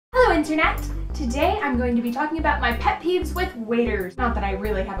Internet! Today I'm going to be talking about my pet peeves with waiters. Not that I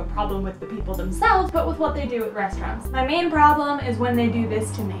really have a problem with the people themselves, but with what they do at restaurants. My main problem is when they do this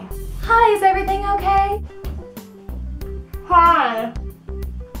to me. Hi, is everything okay? Hi.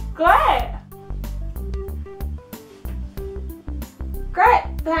 Great. Great,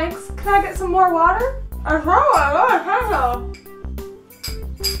 thanks. Can I get some more water? I know.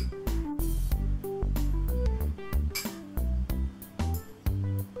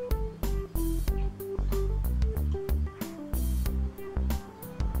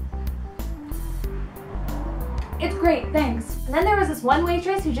 It's great, thanks. And then there was this one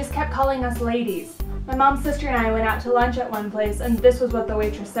waitress who just kept calling us ladies. My mom's sister and I went out to lunch at one place, and this was what the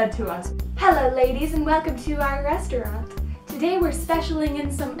waitress said to us. Hello ladies, and welcome to our restaurant. Today we're specialing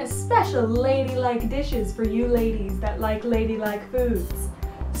in some especial ladylike dishes for you ladies that like ladylike foods.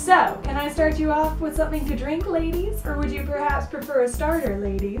 So, can I start you off with something to drink, ladies? Or would you perhaps prefer a starter,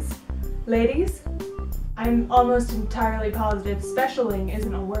 ladies? Ladies? I'm almost entirely positive specialing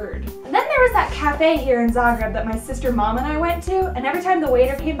isn't a word. And then there was that cafe here in Zagreb that my sister Mom and I went to, and every time the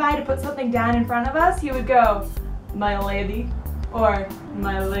waiter came by to put something down in front of us, he would go, "My lady," or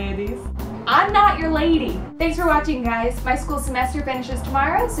 "My ladies." I'm not your lady. Thanks for watching, guys. My school semester finishes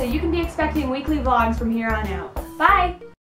tomorrow, so you can be expecting weekly vlogs from here on out. Bye!